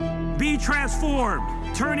Be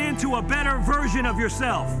transformed. Turn into a better version of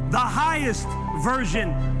yourself. The highest version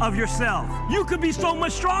of yourself. You could be so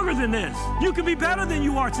much stronger than this. You could be better than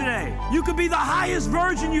you are today. You could be the highest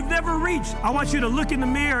version you've never reached. I want you to look in the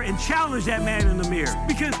mirror and challenge that man in the mirror,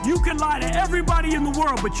 because you can lie to everybody in the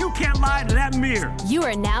world, but you can't lie to that mirror. You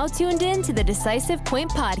are now tuned in to the Decisive Point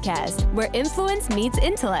Podcast, where influence meets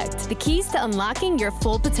intellect, the keys to unlocking your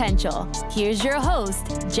full potential. Here's your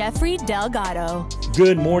host, Jeffrey Delgado.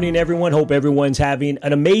 Good morning, everyone. Hope everyone's having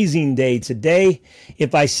an amazing day today.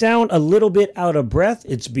 If I sound a little bit out of breath,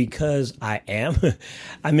 it's because I am.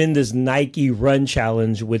 I'm in this Nike run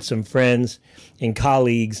challenge with some friends and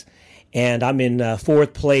colleagues, and I'm in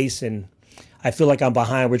fourth place, and I feel like I'm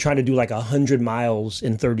behind. We're trying to do like 100 miles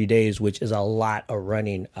in 30 days, which is a lot of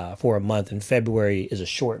running for a month, and February is a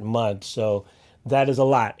short month, so that is a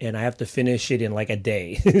lot, and I have to finish it in like a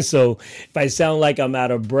day. So if I sound like I'm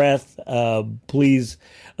out of breath, please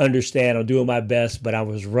understand. I'm doing my best, but I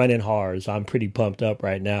was running hard, so I'm pretty pumped up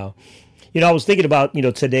right now. I was thinking about,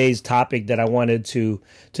 today's topic that I wanted to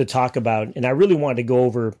talk about, and I really wanted to go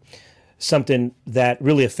over something that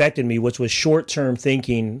really affected me, which was short-term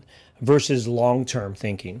thinking versus long-term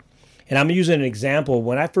thinking. And I'm using an example.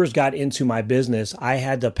 When I first got into my business, I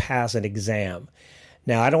had to pass an exam.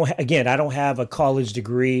 Now, I don't have a college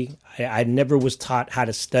degree. I never was taught how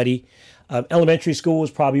to study. Elementary school was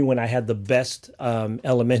probably when I had the best.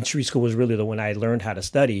 Elementary school was really the when I learned how to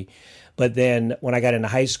study. But then when I got into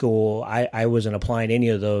high school, I wasn't applying any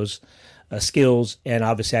of those skills. And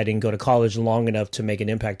obviously, I didn't go to college long enough to make an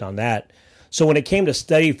impact on that. So when it came to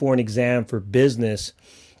study for an exam for business,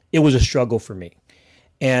 it was a struggle for me.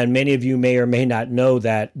 And many of you may or may not know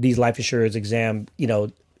that these life insurance exam,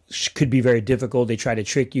 could be very difficult. They try to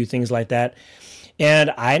trick you, things like that.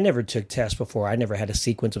 And I never took tests before. I never had a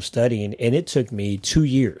sequence of studying, and it took me 2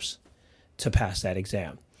 years to pass that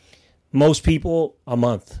exam. Most people, a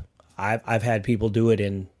month. I've had people do it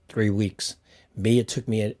in 3 weeks. Me, it took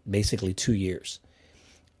me basically 2 years.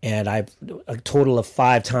 And I've a total of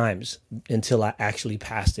 5 times until I actually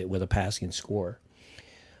passed it with a passing score.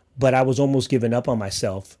 But I was almost giving up on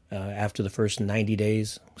myself after the first 90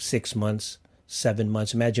 days, 6 months, 7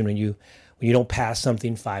 months. Imagine when you don't pass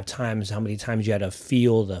something 5 times, how many times you had to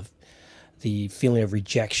feel the feeling of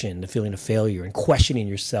rejection, the feeling of failure, and questioning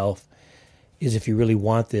yourself is if you really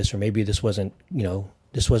want this, or maybe this wasn't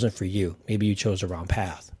for you. Maybe you chose the wrong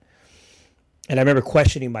path. And I remember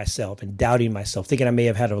questioning myself and doubting myself, thinking I may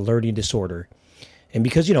have had a learning disorder. And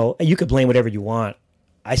because, you could blame whatever you want.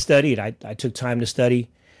 I studied. I took time to study,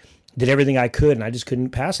 did everything I could, and I just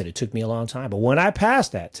couldn't pass it. It took me a long time. But when I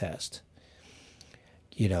passed that test,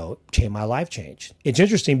 my life changed. It's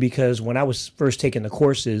interesting because when I was first taking the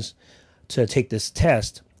courses to take this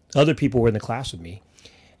test, other people were in the class with me,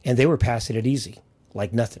 and they were passing it easy,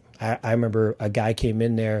 like nothing. I remember a guy came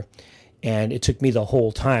in there, and it took me the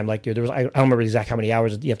whole time. Like I don't remember exactly how many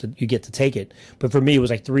hours you get to take it, but for me it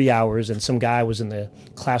was like 3 hours. And some guy was in the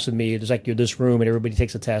class with me. It was like you're this room, and everybody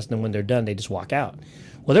takes a test, and then when they're done, they just walk out.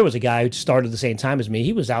 Well, there was a guy who started the same time as me.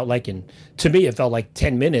 He was out to me it felt like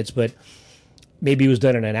 10 minutes, but maybe he was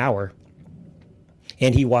done in an hour.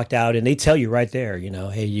 And he walked out, and they tell you right there,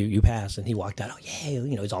 hey, you passed. And he walked out, oh,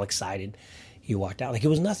 yeah, he's all excited. He walked out like it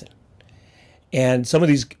was nothing. And some of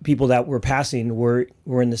these people that were passing were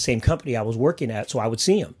in the same company I was working at, so I would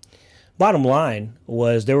see them. Bottom line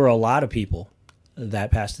was there were a lot of people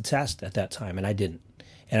that passed the test at that time, and I didn't.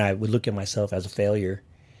 And I would look at myself as a failure,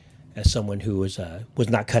 as someone who was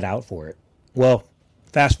not cut out for it. Well,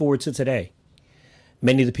 fast forward to today.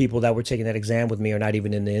 Many of the people that were taking that exam with me are not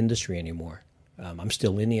even in the industry anymore. I'm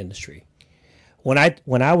still in the industry. When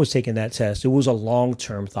I was taking that test, it was a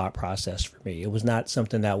long-term thought process for me. It was not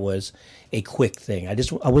something that was a quick thing.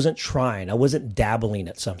 I wasn't trying. I wasn't dabbling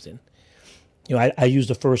at something. I used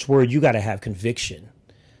the first word. You got to have conviction.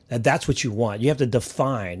 That's what you want. You have to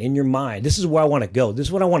define in your mind, this is where I want to go. This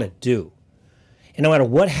is what I want to do. And no matter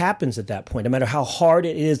what happens at that point, no matter how hard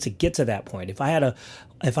it is to get to that point, if I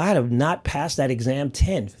had not passed that exam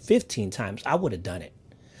 10, 15 times, I would have done it.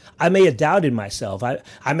 I may have doubted myself.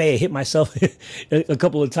 I may have hit myself a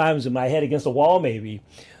couple of times in my head against the wall maybe.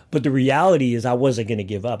 But the reality is I wasn't going to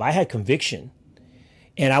give up. I had conviction,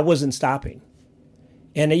 and I wasn't stopping.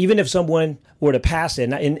 And even if someone were to pass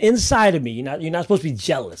it, and inside of me, you're not supposed to be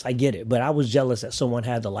jealous. I get it. But I was jealous that someone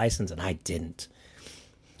had the license and I didn't.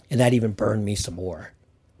 And that even burned me some more.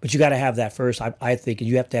 But you got to have that first. I think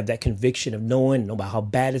you have to have that conviction of knowing no matter how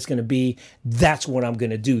bad it's going to be, that's what I'm going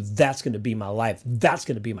to do. That's going to be my life. That's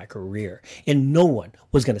going to be my career. And no one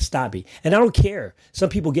was going to stop me. And I don't care. Some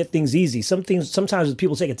people get things easy. Sometimes when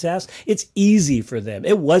people take a test, it's easy for them.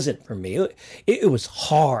 It wasn't for me. It was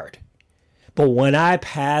hard. But when I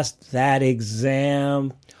passed that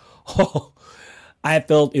exam, I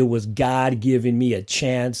felt it was God giving me a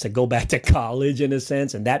chance to go back to college in a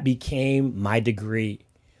sense, and that became my degree.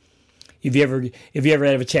 If you ever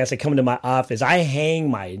have a chance to come into my office, I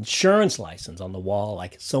hang my insurance license on the wall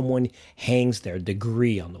like someone hangs their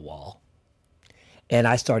degree on the wall. And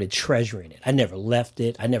I started treasuring it. I never left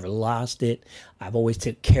it. I never lost it. I've always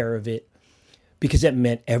took care of it because it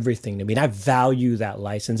meant everything to me. And I value that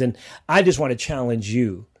license. And I just want to challenge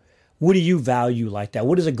you. What do you value like that?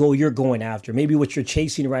 What is a goal you're going after? Maybe what you're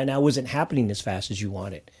chasing right now isn't happening as fast as you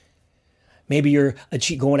want it. Maybe you're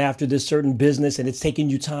going after this certain business and it's taking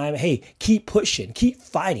you time. Hey, keep pushing, keep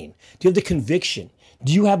fighting. Do you have the conviction?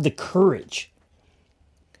 Do you have the courage?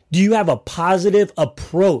 Do you have a positive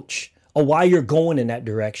approach of why you're going in that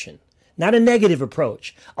direction? Not a negative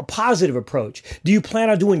approach, a positive approach. Do you plan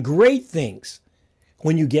on doing great things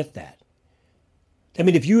when you get that? I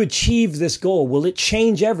mean, if you achieve this goal, will it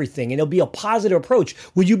change everything? And it'll be a positive approach.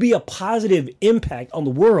 Will you be a positive impact on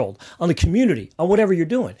the world, on the community, on whatever you're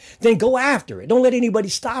doing? Then go after it. Don't let anybody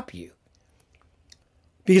stop you.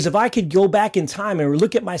 Because if I could go back in time and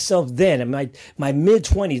look at myself then, in my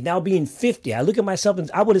mid-20s, now being 50, I look at myself and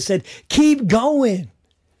I would have said, keep going.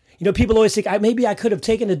 You know, people always think, maybe I could have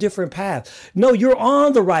taken a different path. No, you're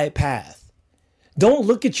on the right path. Don't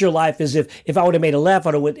look at your life as if I would have made a left, I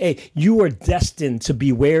would have went, hey, you are destined to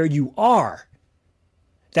be where you are.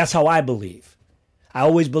 That's how I believe. I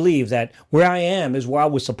always believe that where I am is where I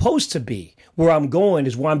was supposed to be. Where I'm going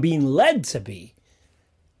is where I'm being led to be.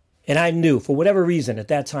 And I knew for whatever reason at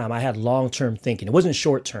that time, I had long-term thinking. It wasn't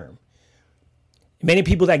short-term. Many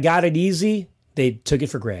people that got it easy, they took it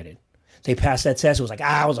for granted. They passed that test. It was like,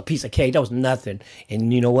 it was a piece of cake. That was nothing.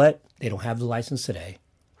 And you know what? They don't have the license today.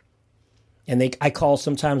 And I call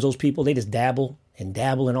sometimes those people, they just dabble in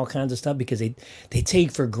all kinds of stuff because they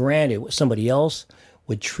take for granted what somebody else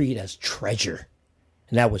would treat as treasure.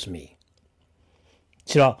 And that was me.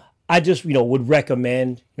 So I just, would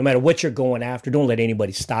recommend, no matter what you're going after, don't let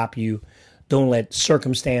anybody stop you. Don't let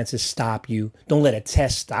circumstances stop you. Don't let a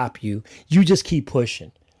test stop you. You just keep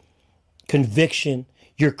pushing. Conviction,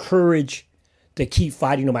 your courage to keep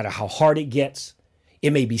fighting no matter how hard it gets.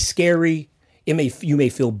 It may be scary. You may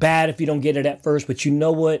feel bad if you don't get it at first, but you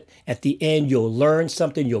know what? At the end, you'll learn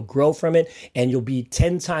something, you'll grow from it, and you'll be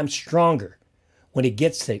 10 times stronger when it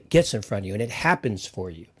gets in front of you and it happens for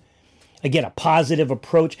you. Again, a positive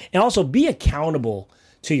approach, and also be accountable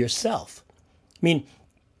to yourself. I mean,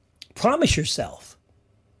 promise yourself.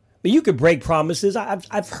 But you could break promises.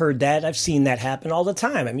 I've heard that. I've seen that happen all the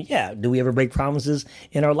time. I mean, yeah, do we ever break promises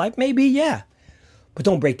in our life? Maybe, yeah. But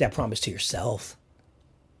don't break that promise to yourself.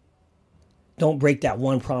 Don't break that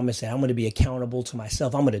one promise that I'm going to be accountable to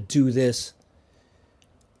myself. I'm going to do this.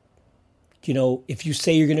 If you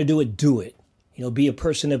say you're going to do it, do it. Be a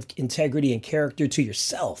person of integrity and character to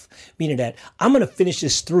yourself, meaning that I'm going to finish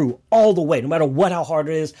this through all the way, no matter how hard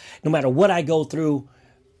it is, no matter what I go through,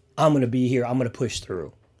 I'm going to be here. I'm going to push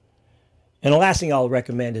through. And the last thing I'll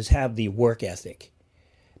recommend is have the work ethic,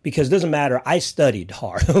 because it doesn't matter. I studied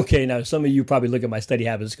hard. Okay. Now, some of you probably look at my study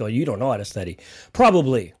habits going, you don't know how to study.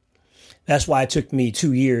 Probably. That's why it took me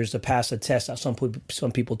 2 years to pass a test that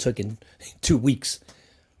some people took in 2 weeks.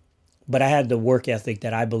 But I had the work ethic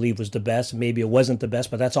that I believe was the best. Maybe it wasn't the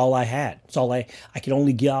best, but that's all I had. It's all I could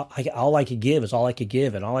only give. All I could give is all I could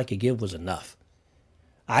give, and all I could give was enough.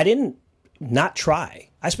 I didn't not try.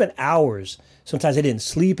 I spent hours. Sometimes I didn't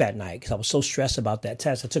sleep at night because I was so stressed about that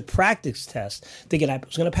test. I took practice tests thinking I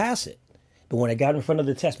was going to pass it. But when I got in front of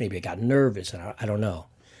the test, maybe I got nervous, and I don't know.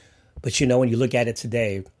 But when you look at it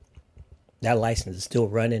today, that license is still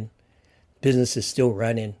running. Business is still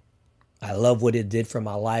running. I love what it did for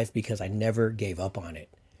my life because I never gave up on it.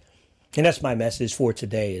 And that's my message for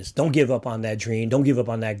today is don't give up on that dream. Don't give up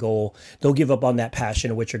on that goal. Don't give up on that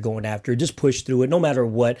passion of what you're going after. Just push through it no matter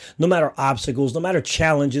what, no matter obstacles, no matter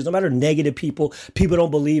challenges, no matter negative people. People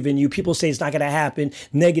don't believe in you. People say it's not going to happen.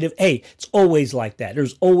 Negative. Hey, it's always like that.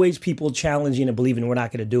 There's always people challenging and believing we're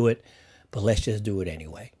not going to do it. But let's just do it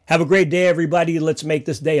anyway. Have a great day, everybody. Let's make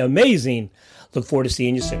this day amazing. Look forward to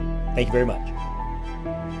seeing you soon. Thank you very much.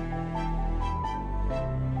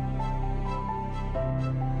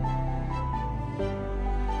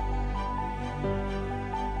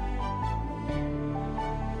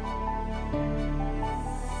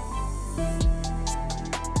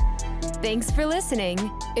 Thanks for listening.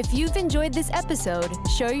 If you've enjoyed this episode,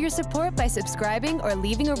 show your support by subscribing or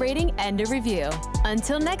leaving a rating and a review.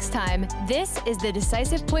 Until next time, this is the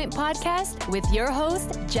Decisive Point Podcast with your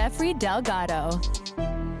host, Jeffrey Delgado.